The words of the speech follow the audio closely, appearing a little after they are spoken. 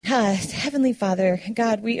Heavenly Father,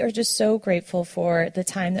 God, we are just so grateful for the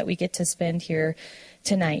time that we get to spend here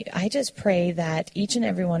tonight. I just pray that each and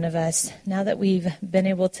every one of us, now that we've been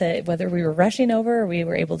able to, whether we were rushing over or we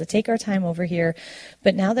were able to take our time over here,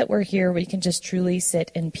 but now that we're here, we can just truly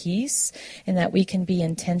sit in peace, and that we can be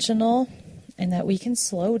intentional, and that we can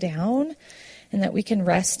slow down, and that we can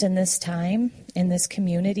rest in this time, in this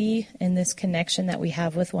community, in this connection that we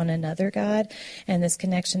have with one another, God, and this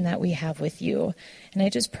connection that we have with you. And I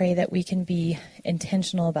just pray that we can be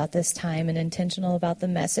intentional about this time and intentional about the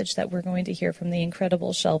message that we're going to hear from the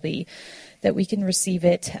incredible Shelby, that we can receive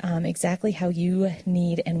it exactly how you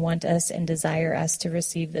need and want us and desire us to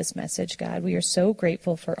receive this message, God. We are so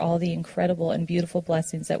grateful for all the incredible and beautiful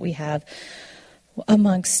blessings that we have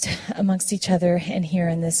amongst each other and here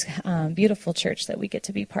in this beautiful church that we get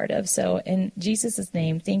to be part of. So in Jesus'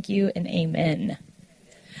 name, thank you and amen.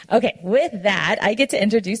 Okay, with that, I get to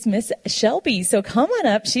introduce Miss Shelby. So come on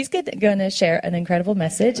up. She's going to share an incredible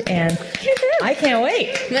message, and I can't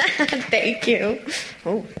wait. Thank you.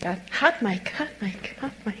 Oh, God. Hot mic.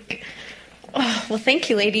 Oh, well, thank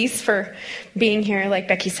you, ladies, for being here. Like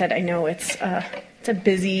Becky said, I know it's a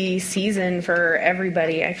busy season for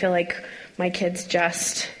everybody. I feel like my kids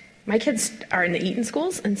are in the Eaton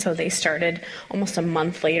schools, and so they started almost a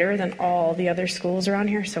month later than all the other schools around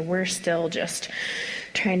here. So we're still just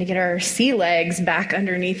trying to get our sea legs back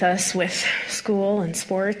underneath us with school and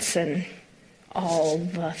sports and all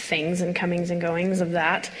the things and comings and goings of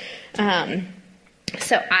that.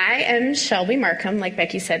 So I am Shelby Markham. Like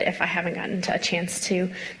Becky said, if I haven't gotten a chance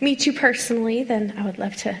to meet you personally, then I would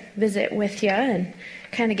love to visit with you and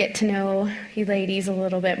kind of get to know you ladies a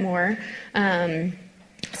little bit more.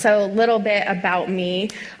 So a little bit about me.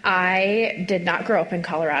 I did not grow up in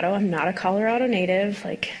Colorado. I'm not a Colorado native.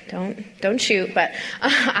 Like, don't shoot. But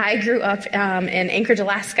I grew up in Anchorage,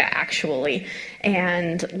 Alaska, actually,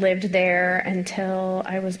 and lived there until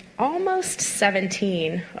I was almost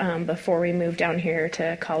 17 before we moved down here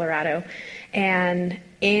to Colorado. And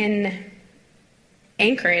in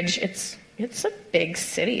Anchorage, it's a big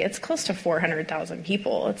city. It's close to 400,000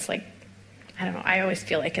 people. It's like, I don't know, I always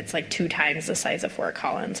feel like it's like 2 times the size of Fort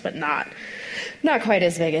Collins, but not quite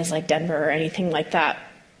as big as like Denver or anything like that.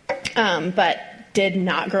 But did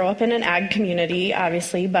not grow up in an ag community,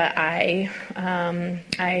 obviously, but I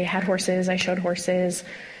had horses, I showed horses,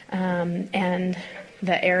 and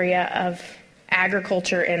the area of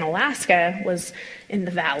agriculture in Alaska was in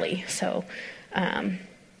the valley, so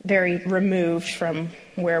very removed from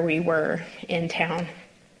where we were in town.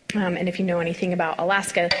 And if you know anything about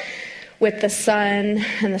Alaska, with the sun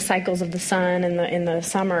and the cycles of the sun in the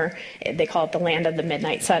summer, they call it the land of the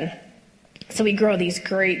midnight sun. So we grow these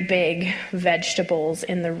great big vegetables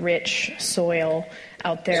in the rich soil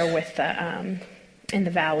out there with the in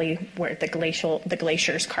the valley where the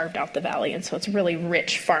glaciers carved out the valley, and so it's really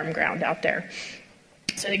rich farm ground out there.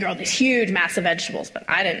 So they grow these huge, massive vegetables, but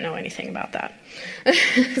I didn't know anything about that.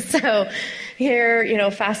 So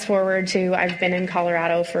here, fast forward to, I've been in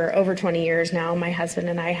Colorado for over 20 years now. My husband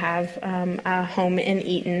and I have a home in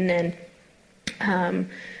Eaton, and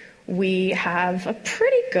we have a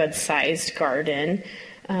pretty good-sized garden.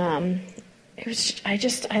 I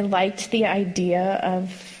liked the idea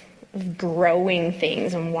of growing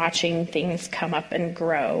things and watching things come up and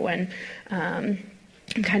grow, and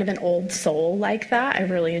I'm kind of an old soul like that. I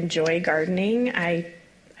really enjoy gardening. I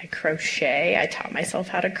crochet. I taught myself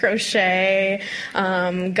how to crochet.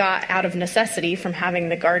 Got out of necessity from having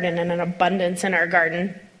the garden and an abundance in our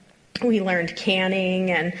garden. We learned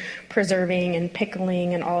canning and preserving and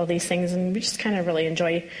pickling and all of these things, and we just kind of really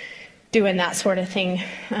enjoy doing that sort of thing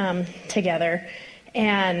together.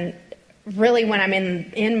 And really, when I'm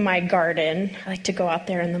in my garden, I like to go out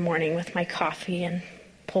there in the morning with my coffee and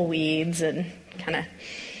pull weeds, and kind of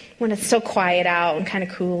when it's still quiet out and kind of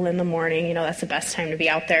cool in the morning, that's the best time to be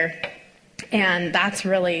out there. And that's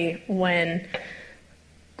really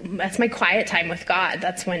that's my quiet time with God.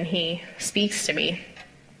 That's when he speaks to me,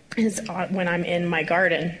 is when I'm in my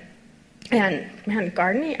garden. And man,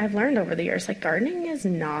 gardening, I've learned over the years, like, gardening is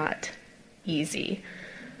not easy.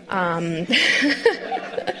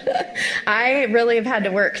 I really have had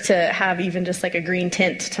to work to have even just like a green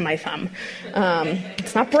tint to my thumb.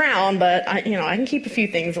 It's not brown, but I can keep a few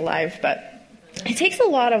things alive, but it takes a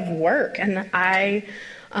lot of work. And I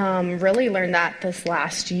really learned that this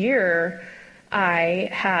last year. I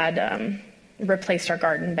had replaced our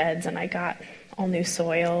garden beds, and I got all new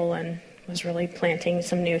soil and was really planting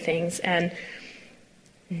some new things, and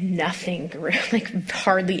nothing grew, like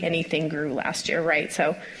hardly anything grew last year, right?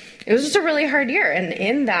 So it was just a really hard year. And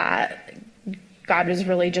in that, God was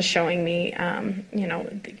really just showing me,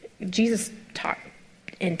 Jesus taught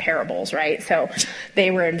in parables, right? So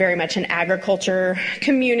they were very much an agriculture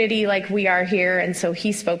community like we are here, and so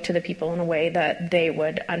he spoke to the people in a way that they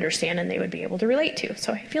would understand and they would be able to relate to.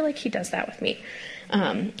 So I feel like he does that with me.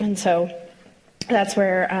 And so that's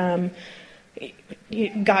where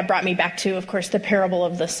God brought me back to, of course, the parable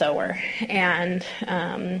of the sower. And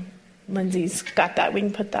Lindsay's got that. We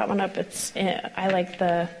can put that one up. I like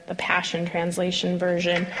the Passion Translation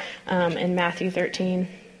version in Matthew 13.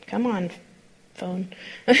 Come on, phone.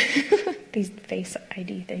 These face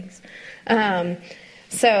ID things.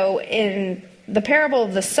 So in the parable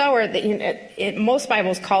of the sower, most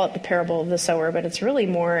Bibles call it the parable of the sower, but it's really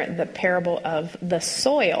more the parable of the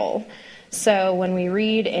soil. So when we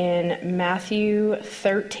read in Matthew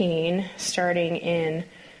 13, starting in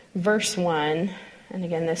verse 1, and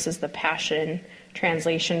again, this is the Passion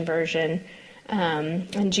Translation version,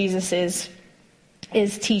 and Jesus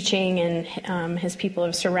is teaching, and his people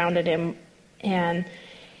have surrounded him, and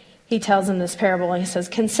he tells them this parable, and he says,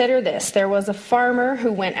 "Consider this, there was a farmer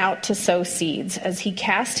who went out to sow seeds. As he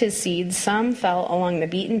cast his seeds, some fell along the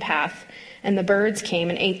beaten path, and the birds came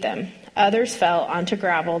and ate them. Others fell onto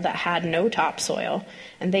gravel that had no topsoil,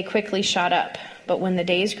 and they quickly shot up. But when the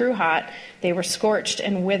days grew hot, they were scorched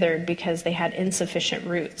and withered because they had insufficient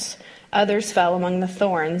roots. Others fell among the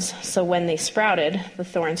thorns, so when they sprouted, the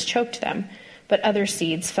thorns choked them. But other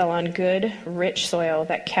seeds fell on good, rich soil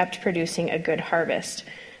that kept producing a good harvest.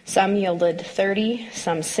 Some yielded 30,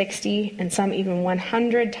 some 60, and some even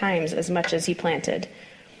 100 times as much as he planted."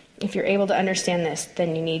 If you're able to understand this,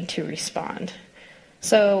 then you need to respond.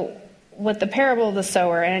 So with the parable of the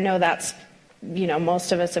sower, and I know that's,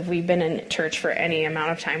 most of us, if we've been in church for any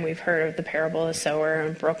amount of time, we've heard of the parable of the sower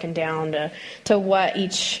and broken down to what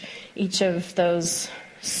each of those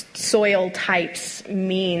soil types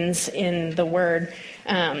means in the word.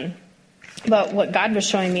 But what God was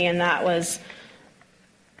showing me in that was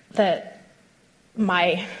that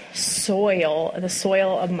my soil, the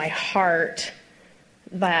soil of my heart,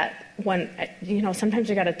 that when, sometimes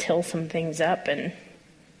you got to till some things up and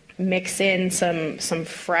mix in some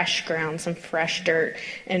fresh ground, some fresh dirt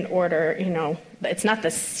in order, it's not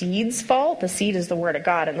the seed's fault. The seed is the Word of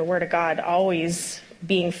God, and the Word of God always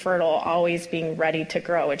being fertile, always being ready to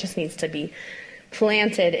grow. It just needs to be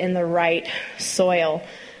planted in the right soil.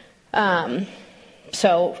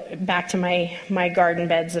 So back to my garden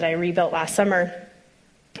beds that I rebuilt last summer,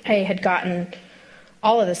 I had gotten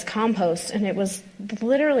all of this compost, and it was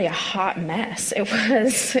literally a hot mess.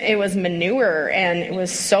 It was manure, and it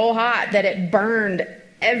was so hot that it burned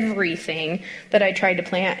everything that I tried to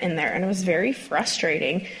plant in there, and it was very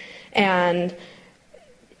frustrating. And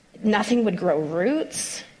nothing would grow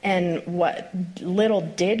roots, and what little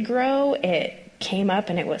did grow, it came up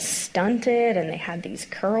and it was stunted, and they had these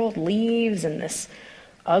curled leaves and this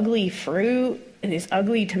ugly fruit, and these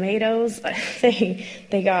ugly tomatoes.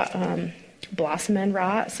 They got blossom end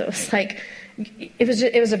rot. So it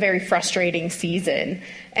was a very frustrating season.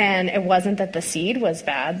 And it wasn't that the seed was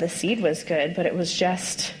bad. The seed was good, but it was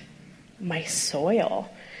just my soil.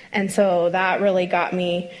 And so that really got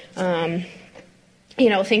me,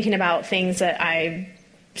 thinking about things that I've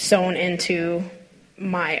sown into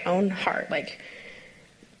my own heart, like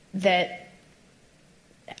that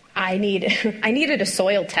I needed a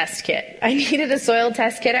soil test kit. I needed a soil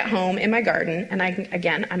test kit at home in my garden. And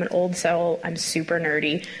I'm an old soul. I'm super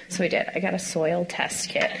nerdy. So I got a soil test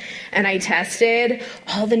kit, and I tested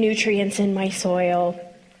all the nutrients in my soil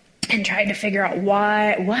and tried to figure out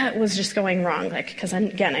what was just going wrong. Because I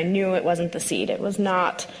knew it wasn't the seed. It was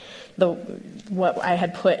not what I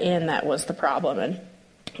had put in that was the problem. And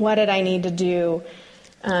what did I need to do,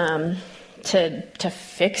 to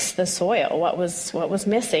fix the soil? What was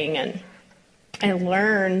missing? And I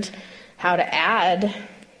learned how to add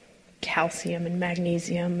calcium and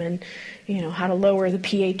magnesium, and how to lower the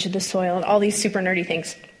pH of the soil, and all these super nerdy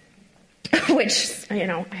things. Which I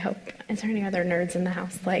hope, is there any other nerds in the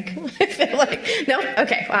house? I feel like no.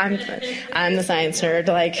 Okay, well, I'm the science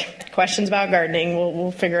nerd. Questions about gardening,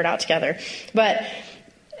 we'll figure it out together. But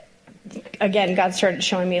again, God started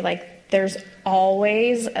showing me there's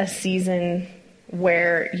always a season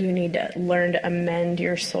where you need to learn to amend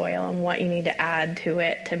your soil and what you need to add to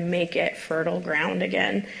it to make it fertile ground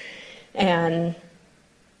again. And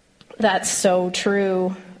that's so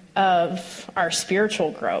true of our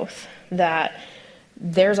spiritual growth, that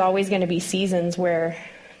there's always going to be seasons where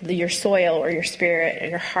your soil or your spirit or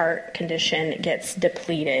your heart condition gets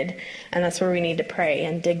depleted. And that's where we need to pray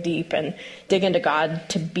and dig deep and dig into God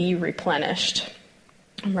to be replenished.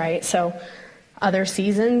 Right? So other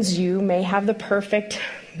seasons, you may have the perfect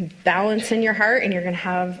balance in your heart, and you're going to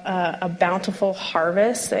have a bountiful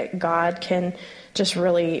harvest that God can just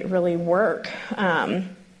really, really work.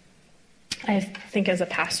 I think as a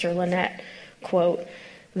Pastor Lynette quote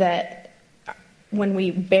that when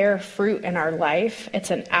we bear fruit in our life,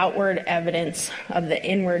 it's an outward evidence of the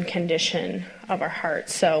inward condition of our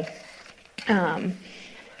hearts. So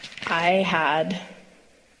I had,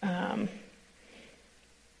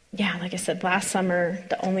 like I said, last summer,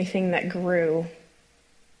 the only thing that grew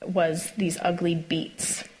was these ugly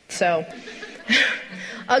beets. So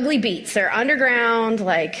ugly beets, they're underground,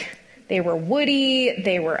 like they were woody,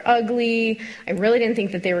 they were ugly. I really didn't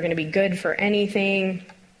think that they were going to be good for anything.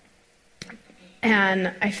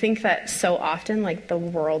 And I think that so often, like, the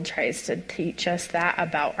world tries to teach us that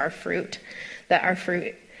about our fruit, that our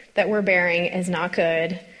fruit that we're bearing is not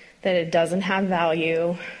good, that it doesn't have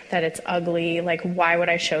value, that it's ugly. Like, why would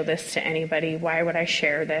I show this to anybody? Why would I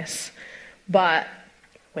share this? But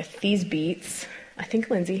with these beets, I think,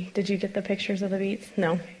 Lindsay, did you get the pictures of the beets?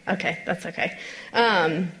 No? Okay, that's okay.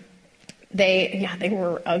 They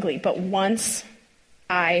were ugly. But once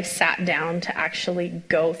I sat down to actually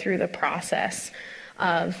go through the process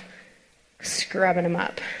of scrubbing them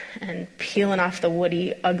up and peeling off the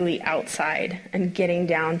woody, ugly outside and getting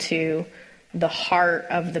down to the heart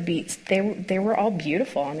of the beets, they were all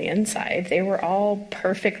beautiful on the inside. They were all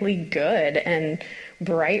perfectly good and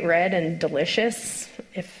bright red and delicious.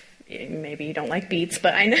 If maybe you don't like beets,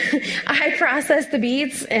 but I know I process the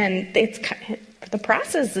beets, and the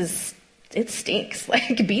process is, it stinks.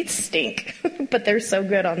 Like, beets stink, but they're so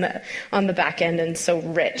good on the back end and so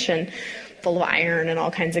rich and full of iron and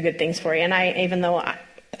all kinds of good things for you. And even though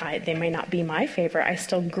they may not be my favorite, I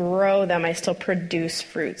still grow them. I still produce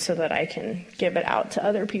fruit so that I can give it out to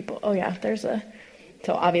other people. Oh yeah,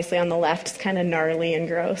 so obviously on the left it's kind of gnarly and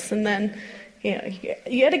gross. And then,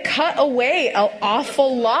 you had to cut away an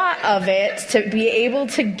awful lot of it to be able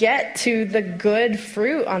to get to the good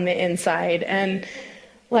fruit on the inside. And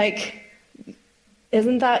like,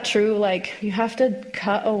 isn't that true? Like, you have to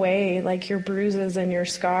cut away, like, your bruises and your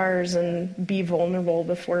scars and be vulnerable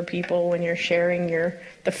before people when you're sharing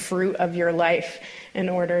the fruit of your life in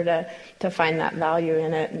order to find that value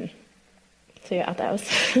in it. And so yeah, that was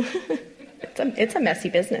it's a messy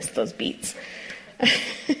business, those beets.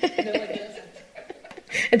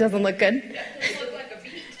 It doesn't look good. It doesn't look like a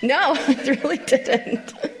beet. No, it really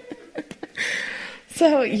didn't.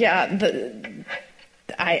 So yeah,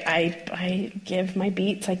 I give my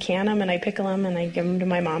beets, I can them and I pickle them and I give them to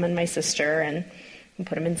my mom and my sister and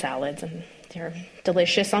put them in salads, and they're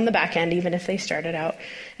delicious on the back end, even if they started out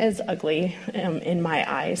as ugly in my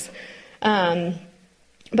eyes.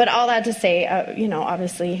 But all that to say,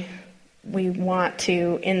 obviously we want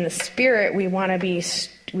to, in the spirit, we want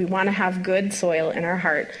to have good soil in our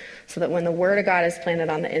heart so that when the Word of God is planted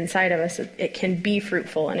on the inside of us, it can be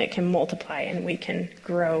fruitful and it can multiply and we can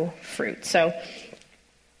grow fruit. So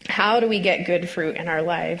how do we get good fruit in our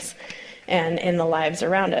lives and in the lives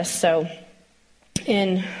around us? So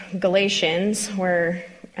in Galatians, where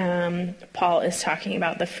Paul is talking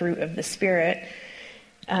about the fruit of the Spirit,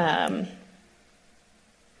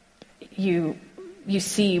 you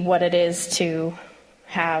see what it is to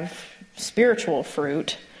have spiritual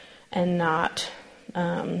fruit and not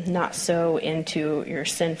so into your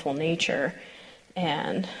sinful nature.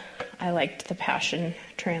 And I liked the Passion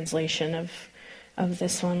translation of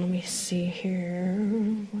this one. Let me see here.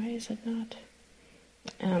 Why is it not?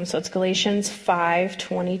 So it's Galatians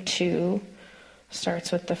 5:22.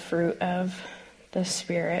 Starts with the fruit of the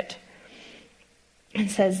Spirit.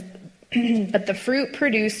 It says, but the fruit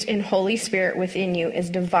produced in Holy Spirit within you is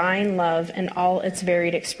divine love in all its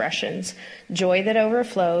varied expressions, joy that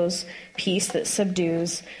overflows, peace that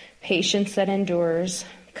subdues, patience that endures,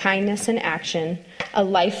 kindness in action, a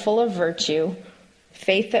life full of virtue,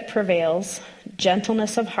 faith that prevails,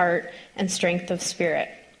 gentleness of heart, and strength of spirit.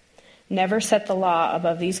 Never set the law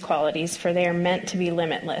above these qualities, for they are meant to be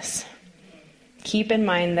limitless. Keep in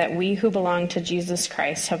mind that we who belong to Jesus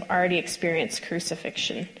Christ have already experienced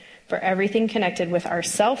crucifixion. For everything connected with our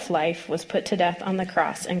self-life was put to death on the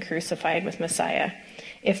cross and crucified with Messiah.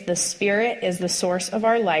 If the Spirit is the source of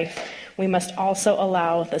our life, we must also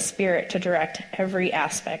allow the Spirit to direct every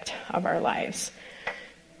aspect of our lives.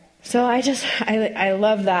 So I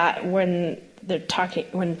love that when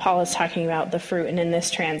Paul is talking about the fruit, and in this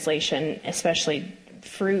translation, especially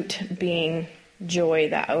fruit being joy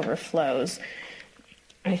that overflows.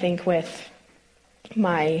 I think with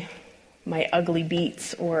my ugly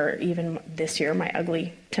beets, or even this year, my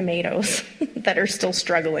ugly tomatoes that are still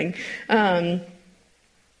struggling.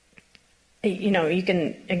 You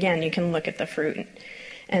can look at the fruit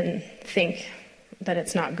and think that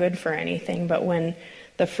it's not good for anything, but when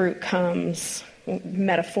the fruit comes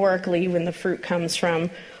metaphorically, when the fruit comes from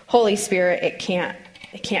Holy Spirit, it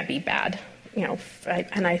can't be bad.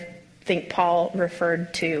 And I think Paul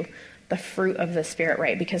referred to the fruit of the Spirit,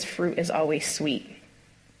 right? Because fruit is always sweet.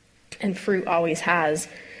 And fruit always has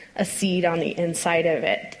a seed on the inside of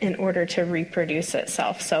it in order to reproduce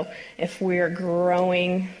itself. So if we're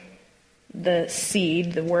growing the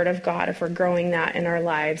seed, the Word of God, if we're growing that in our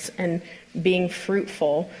lives and being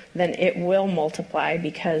fruitful, then it will multiply,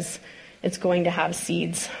 because it's going to have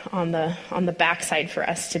seeds on the backside for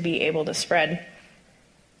us to be able to spread.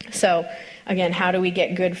 So again, how do we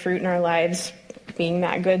get good fruit in our lives? Being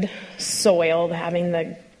that good soil, having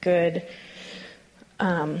the good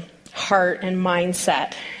heart and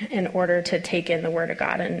mindset in order to take in the Word of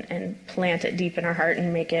God and plant it deep in our heart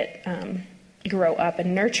and make it grow up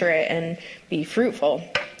and nurture it and be fruitful.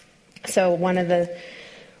 So one of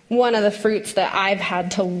the fruits that I've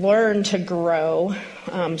had to learn to grow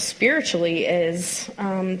spiritually is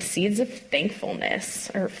seeds of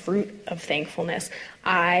thankfulness, or fruit of thankfulness.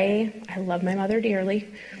 I love my mother dearly,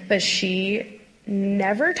 but she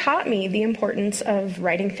never taught me the importance of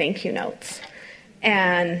writing thank you notes.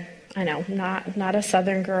 And I know, not a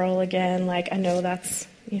Southern girl again. Like, I know that's,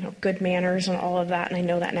 good manners and all of that, and I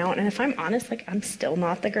know that now. And if I'm honest, I'm still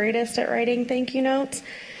not the greatest at writing thank you notes.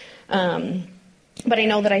 But I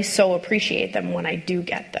know that I so appreciate them when I do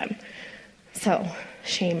get them. So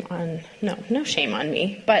no shame on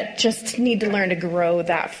me, but just need to learn to grow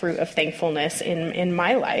that fruit of thankfulness in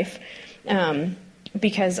my life.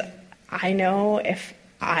 Because I know if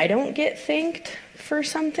I don't get thanked for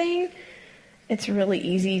something, it's really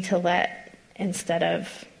easy to let, instead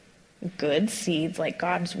of good seeds like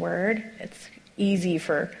God's Word, it's easy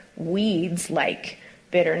for weeds like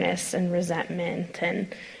bitterness and resentment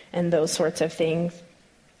and those sorts of things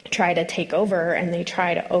try to take over, and they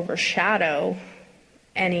try to overshadow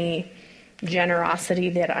any generosity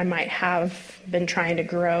that I might have been trying to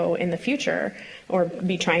grow in the future, or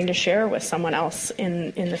be trying to share with someone else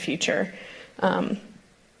in the future.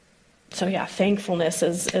 So yeah, thankfulness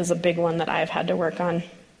is a big one that I've had to work on.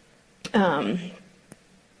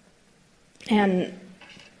 And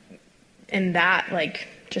that,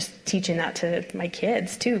 just teaching that to my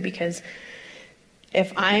kids too, because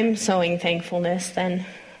if I'm sowing thankfulness, then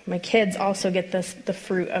my kids also get the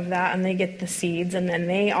fruit of that, and they get the seeds, and then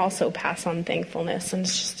they also pass on thankfulness. And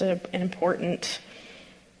it's just an important,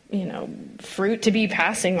 fruit to be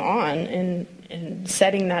passing on, and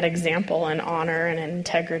setting that example and honor and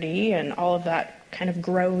integrity, and all of that kind of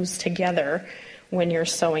grows together when you're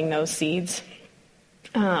sowing those seeds.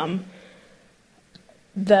 The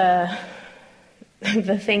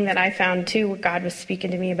thing that I found too, what God was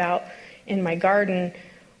speaking to me about in my garden,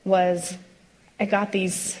 was I got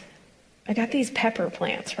these pepper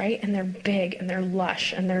plants, right? And they're big and they're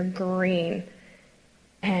lush and they're green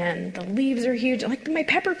and the leaves are huge. My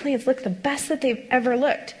pepper plants look the best that they've ever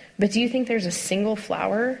looked. But do you think there's a single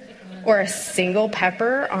flower or a single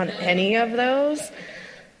pepper on any of those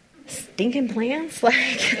stinking plants?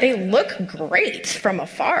 They look great from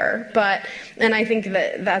afar, and I think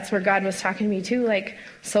that's where God was talking to me too.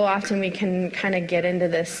 So often we can kind of get into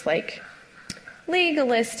this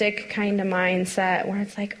legalistic kind of mindset where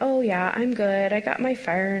it's oh yeah, I'm good, I got my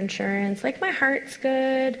fire insurance, my heart's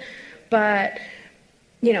good, but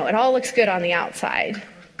it all looks good on the outside,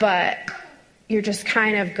 but you're just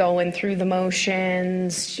kind of going through the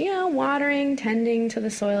motions, watering, tending to the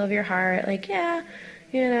soil of your heart,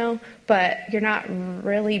 but you're not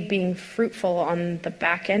really being fruitful on the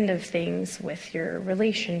back end of things with your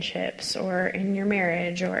relationships, or in your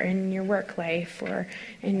marriage, or in your work life, or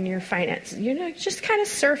in your finances. Just kind of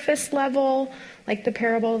surface level, like the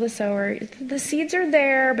parable of the sower. The seeds are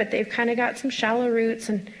there, but they've kind of got some shallow roots,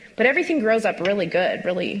 but everything grows up really good,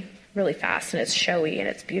 really, really fast, and it's showy and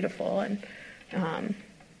it's beautiful, and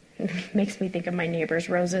it makes me think of my neighbor's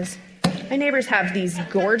roses. My neighbors have these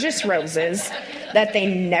gorgeous roses that they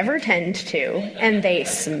never tend to, and they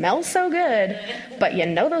smell so good, but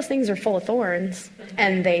those things are full of thorns,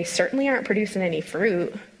 and they certainly aren't producing any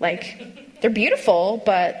fruit. They're beautiful,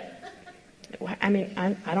 but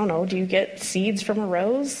I don't know, do you get seeds from a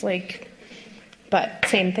rose? But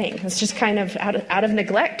same thing. It's just kind of out of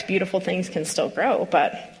neglect, beautiful things can still grow,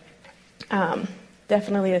 but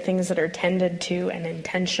definitely the things that are tended to and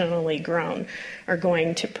intentionally grown are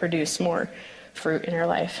going to produce more fruit in your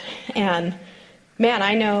life. And man,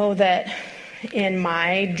 I know that in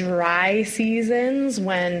my dry seasons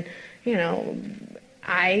when,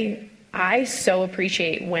 I so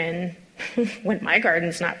appreciate when when my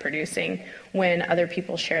garden's not producing, when other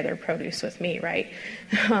people share their produce with me, right?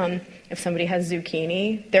 If somebody has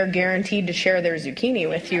zucchini, they're guaranteed to share their zucchini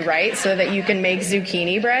with you, right? So that you can make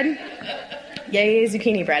zucchini bread. Yay,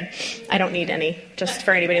 zucchini bread. I don't need any. Just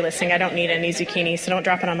for anybody listening, I don't need any zucchini, so don't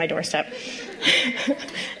drop it on my doorstep.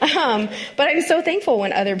 But I'm so thankful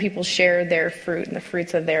when other people share their fruit and the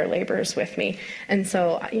fruits of their labors with me. And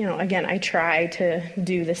so, again, I try to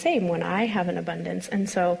do the same when I have an abundance. And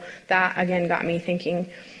so that, again, got me thinking,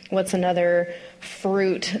 what's another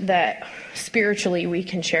fruit that spiritually we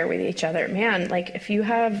can share with each other? Man, like if you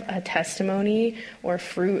have a testimony or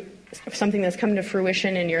fruit, something that's come to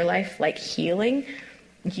fruition in your life, like healing,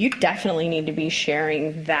 you definitely need to be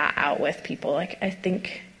sharing that out with people. Like I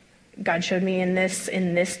think God showed me in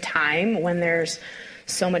this time when there's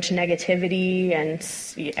so much negativity and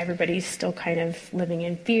everybody's still kind of living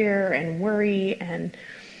in fear and worry and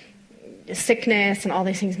sickness and all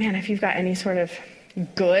these things. Man, if you've got any sort of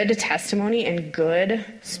good testimony and good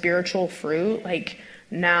spiritual fruit, like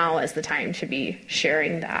now is the time to be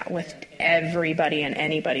sharing that with everybody and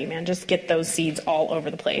anybody, man. Just get those seeds all over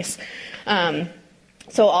the place.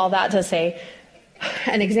 So all that to say,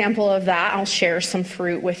 an example of that, I'll share some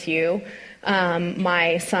fruit with you.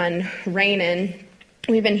 My son, Raynon,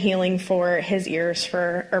 we've been healing for his ears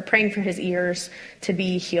praying for his ears to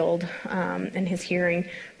be healed and his hearing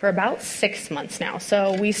for about 6 months now.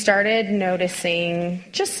 So we started noticing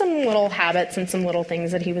just some little habits and some little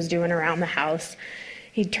things that he was doing around the house.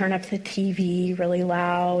 He'd turn up the TV really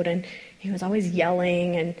loud, and he was always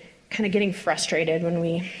yelling and kind of getting frustrated when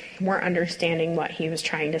we weren't understanding what he was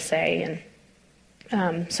trying to say.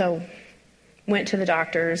 And so went to the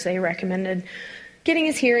doctors. They recommended getting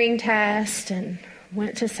his hearing test and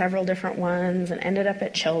went to several different ones and ended up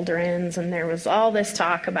at Children's. And there was all this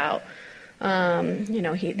talk about,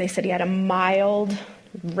 they said he had a mild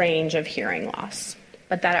range of hearing loss,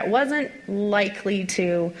 but that it wasn't likely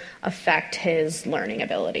to affect his learning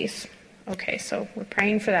abilities. Okay, so we're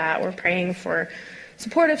praying for that. We're praying for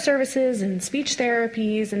supportive services and speech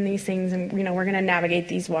therapies and these things. And, we're going to navigate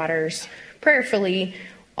these waters prayerfully,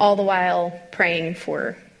 all the while praying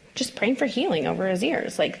for healing over his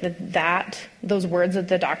ears. Like those words that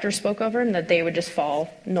the doctor spoke over him, that they would just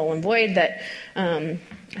fall null and void. That I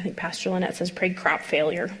think Pastor Lynette says, pray crop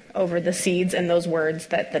failure over the seeds and those words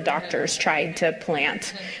that the doctors tried to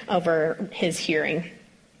plant over his hearing.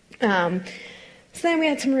 So then we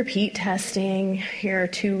had some repeat testing here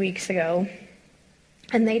 2 weeks ago.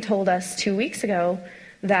 And they told us 2 weeks ago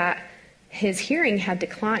that his hearing had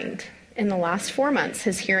declined. In the last 4 months,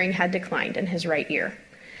 his hearing had declined in his right ear.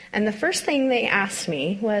 And the first thing they asked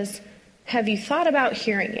me was, have you thought about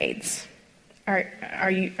hearing aids?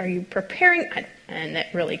 Are you preparing? And it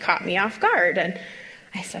really caught me off guard. And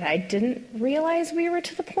I said, I didn't realize we were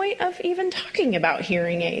to the point of even talking about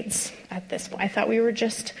hearing aids at this point. I thought we were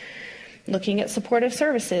just looking at supportive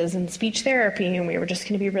services and speech therapy, and we were just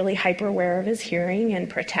going to be really hyper aware of his hearing and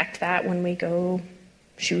protect that when we go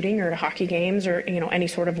shooting or to hockey games or, any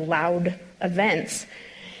sort of loud events.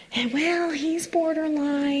 And, well, he's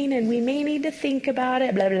borderline, and we may need to think about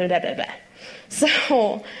it, blah, blah, blah, blah, blah.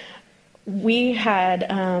 So we had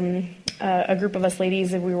a group of us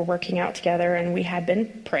ladies that we were working out together, and we had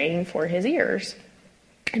been praying for his ears.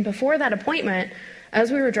 And before that appointment,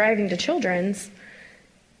 as we were driving to Children's,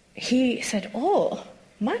 he said, "Oh,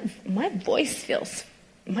 my voice feels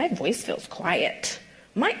quiet.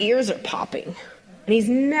 My ears are popping." And he's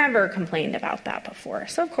never complained about that before.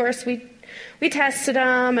 So of course we tested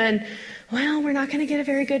him, and we're not going to get a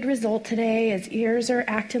very good result today. His ears are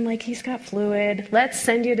acting like he's got fluid. Let's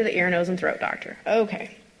send you to the ear, nose, and throat doctor.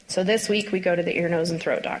 Okay. So this week we go to the ear, nose, and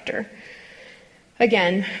throat doctor.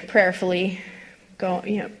 Again, prayerfully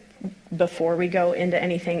before we go into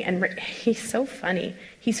anything. And he's so funny.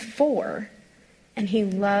 He's 4, and he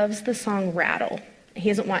loves the song Rattle. He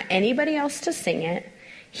doesn't want anybody else to sing it.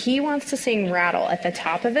 He wants to sing Rattle at the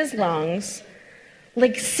top of his lungs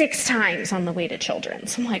like 6 times on the way to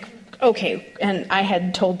Children's. I'm like, okay. And I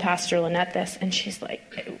had told Pastor Lynette this, and she's like,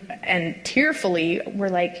 and tearfully, we're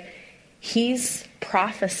like, he's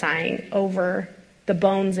prophesying over the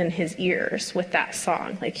bones in his ears with that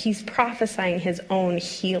song. Like, he's prophesying his own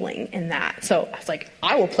healing in that. So I was like,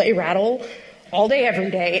 I will play Rattle all day, every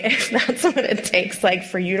day, if that's what it takes, like,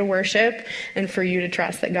 for you to worship and for you to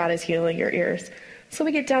trust that God is healing your ears. So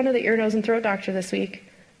we get down to the ear, nose, and throat doctor this week,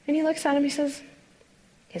 and he looks at him, he says,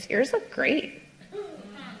 his ears look great.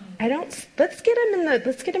 Let's get him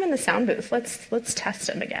in the sound booth. Let's test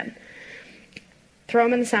him again. Throw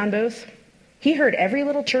him in the sound booth. He heard every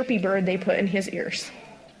little chirpy bird they put in his ears.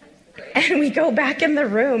 And we go back in the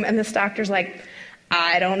room, and this doctor's like,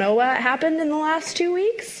 I don't know what happened in the last 2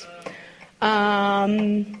 weeks.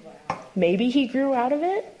 Maybe he grew out of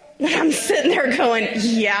it. And I'm sitting there going,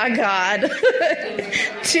 yeah, God,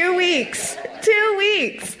 2 weeks.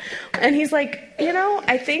 And he's like,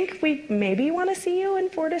 I think we maybe want to see you in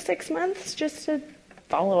 4 to 6 months just to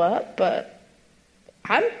follow up. But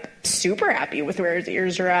I'm super happy with where his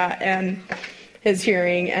ears are at and his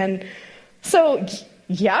hearing. And so,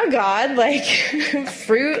 yeah, God, like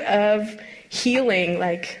fruit of healing,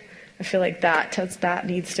 like I feel like that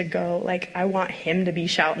needs to go. Like I want him to be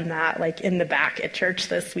shouting that like in the back at church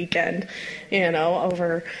this weekend,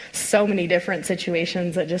 over so many different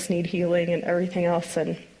situations that just need healing and everything else.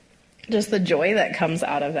 And just the joy that comes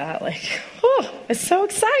out of that, like, it's so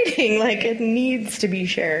exciting. Like it needs to be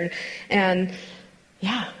shared. And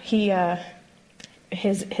yeah,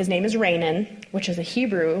 his name is Rainan, which is a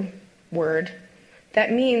Hebrew word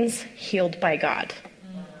that means healed by God.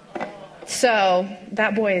 So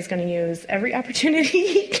that boy is going to use every opportunity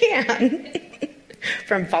he can,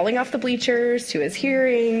 from falling off the bleachers to his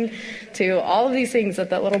hearing to all of these things that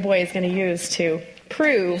little boy is going to use to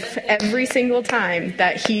prove every single time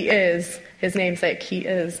that his namesake, he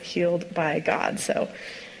is healed by God. So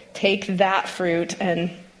take that fruit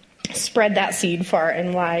and spread that seed far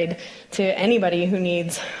and wide to anybody who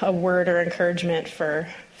needs a word or encouragement for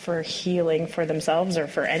healing for themselves or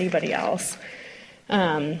for anybody else.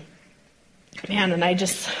 And I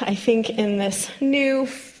think in this new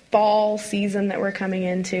fall season that we're coming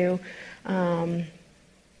into,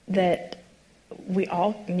 that we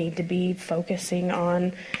all need to be focusing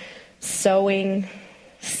on sowing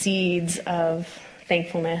seeds of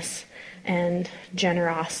thankfulness and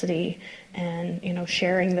generosity and,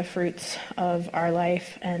 sharing the fruits of our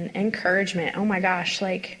life and encouragement. Oh my gosh,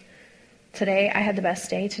 like today I had the best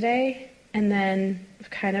day today. And then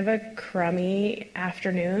kind of a crummy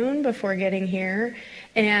afternoon before getting here.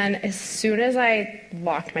 And as soon as I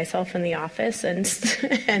locked myself in the office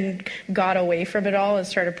and got away from it all and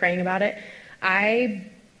started praying about it, I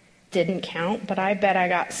didn't count, but I bet I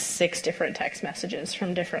got 6 different text messages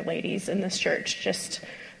from different ladies in this church just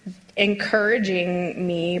encouraging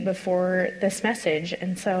me before this message.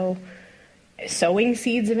 And so sowing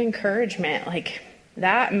seeds of encouragement, like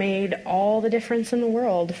that made all the difference in the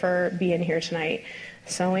world for being here tonight.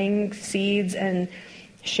 Sowing seeds and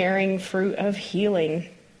sharing fruit of healing.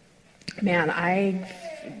 Man,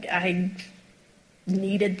 I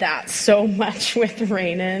needed that so much with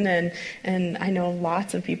Rainan, and I know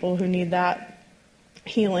lots of people who need that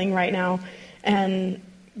healing right now. And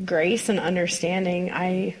grace and understanding,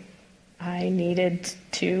 I needed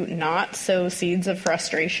to not sow seeds of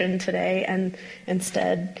frustration today and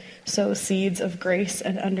instead sow seeds of grace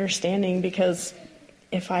and understanding, because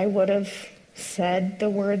if I would have said the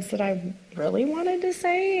words that I really wanted to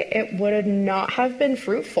say, it would not have been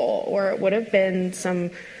fruitful, or it would have been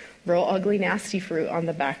some real ugly, nasty fruit on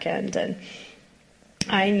the back end. And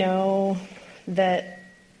I know that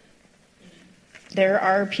there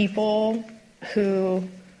are people who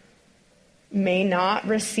may not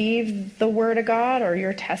receive the word of God or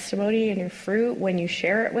your testimony and your fruit when you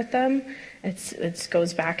share it with them. It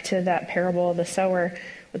goes back to that parable of the sower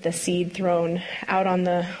with the seed thrown out on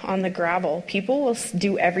the gravel. People will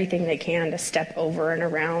do everything they can to step over and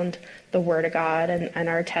around the word of God and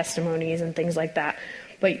our testimonies and things like that.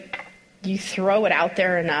 But you throw it out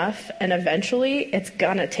there enough, and eventually it's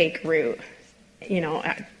gonna take root.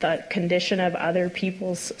 The condition of other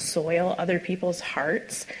people's soil, other people's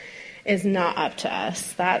hearts, is not up to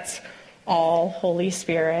us. That's all Holy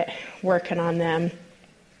Spirit working on them.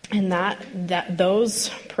 And that those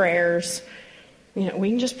prayers, we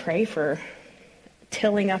can just pray for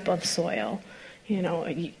tilling up of soil.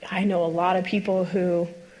 I know a lot of people who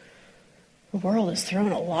the world has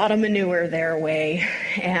thrown a lot of manure their way,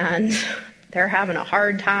 and they're having a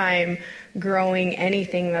hard time growing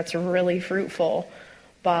anything that's really fruitful.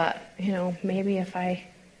 But, maybe if I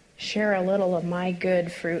share a little of my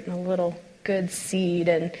good fruit and a little good seed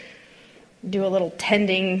and do a little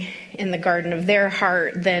tending in the garden of their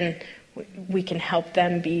heart, then we can help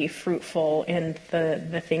them be fruitful in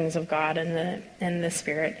the things of God and the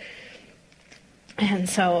Spirit. And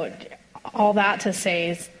so all that to say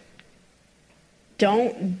is,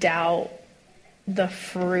 don't doubt the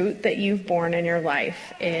fruit that you've borne in your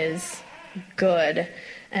life is good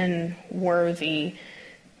and worthy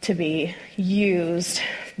to be used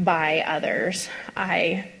by others.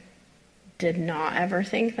 I did not ever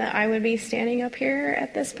think that I would be standing up here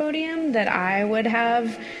at this podium, that I would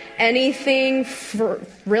have anything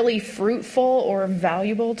really fruitful or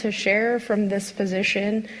valuable to share from this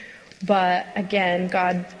position. But again,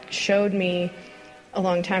 God showed me a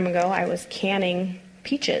long time ago, I was canning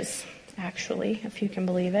peaches, actually, if you can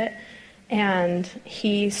believe it. And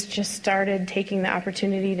he's just started taking the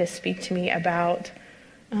opportunity to speak to me about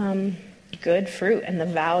good fruit and the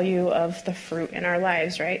value of the fruit in our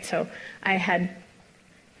lives, right? So I had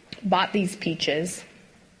bought these peaches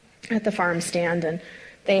at the farm stand, and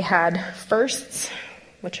they had firsts,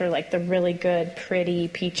 which are like the really good, pretty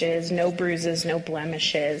peaches, no bruises, no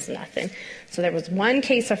blemishes, nothing. So there was one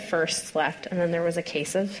case of firsts left, and then there was a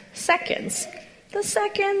case of seconds. The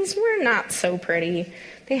seconds were not so pretty.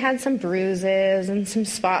 They had some bruises and some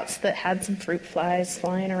spots that had some fruit flies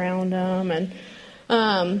flying around them. And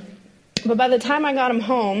but by the time I got them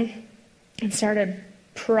home and started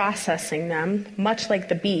processing them, much like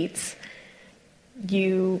the beets,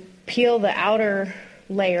 you peel the outer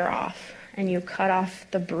layer off, and you cut off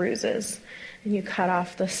the bruises, and you cut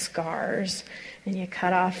off the scars, and you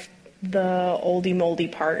cut off the oldie moldy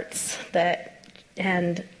parts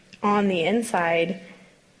and on the inside,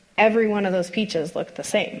 every one of those peaches looked the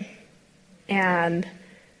same. And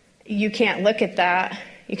you can't look at that.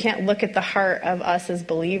 You can't look at the heart of us as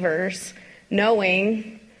believers,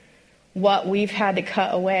 knowing what we've had to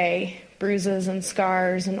cut away, bruises and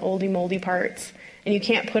scars and oldie moldy parts. And you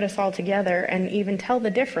can't put us all together and even tell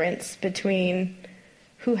the difference between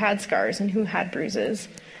who had scars and who had bruises.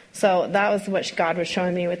 So that was what God was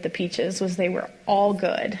showing me with the peaches, was they were all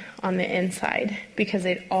good on the inside because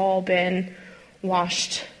they'd all been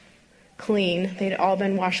washed clean. They'd all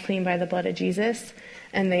been washed clean by the blood of Jesus,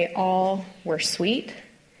 and they all were sweet,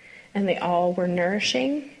 and they all were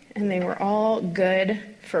nourishing, and they were all good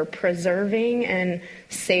for preserving and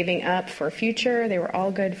saving up for future. They were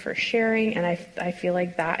all good for sharing, and I feel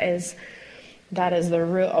like that is the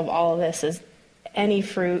root of all of this, is any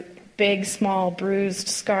fruit, big, small, bruised,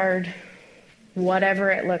 scarred, whatever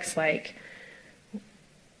it looks like,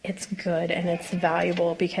 it's good and it's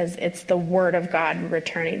valuable because it's the Word of God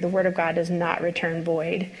returning. The Word of God does not return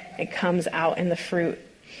void. It comes out in the fruit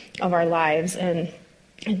of our lives, and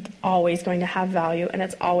it's always going to have value, and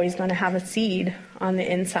it's always going to have a seed on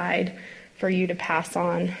the inside for you to pass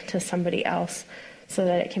on to somebody else so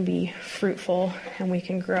that it can be fruitful and we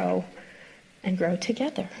can grow and grow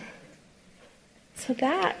together. So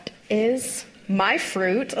that is my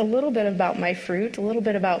fruit, a little bit about my fruit, a little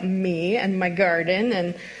bit about me and my garden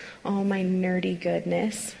and all my nerdy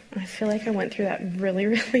goodness. I feel like I went through that really,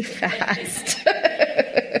 really fast.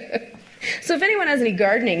 So if anyone has any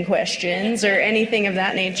gardening questions or anything of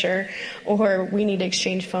that nature, or we need to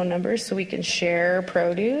exchange phone numbers so we can share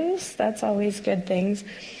produce, that's always good things.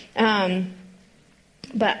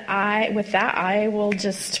 But with that, I will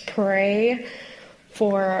just pray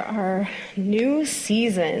for our new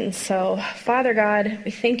season. So, Father God,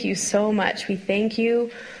 we thank you so much. We thank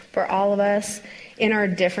you for all of us in our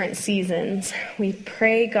different seasons. We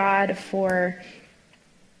pray, God, for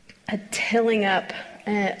a tilling up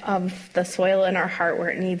of the soil in our heart where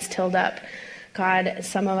it needs tilled up. God,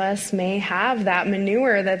 some of us may have that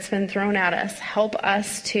manure that's been thrown at us. Help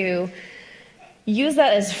us to use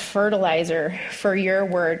that as fertilizer for your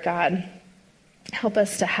word, God. Help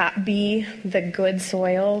us to be the good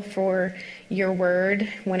soil for your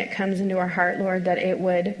word when it comes into our heart, Lord, that it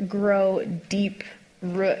would grow deep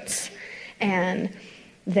roots and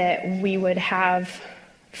that we would have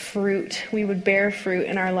fruit, we would bear fruit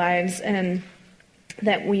in our lives, and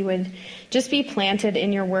that we would just be planted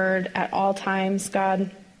in your word at all times,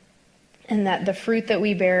 God, and that the fruit that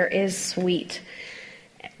we bear is sweet.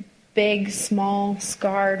 Big, small,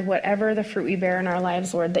 scarred, whatever the fruit we bear in our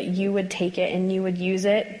lives, Lord, that you would take it and you would use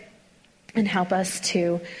it and help us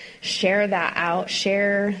to share that out,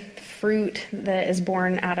 share fruit that is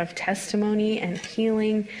born out of testimony and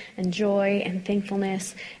healing and joy and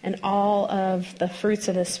thankfulness and all of the fruits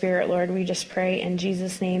of the Spirit, Lord. We just pray in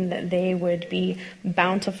Jesus' name that they would be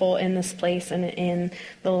bountiful in this place and in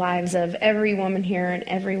the lives of every woman here and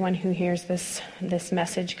everyone who hears this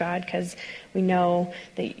message, God, because we know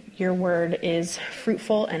that your word is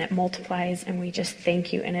fruitful and it multiplies, and we just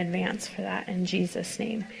thank you in advance for that. In Jesus'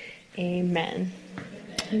 name, amen.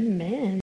 Amen.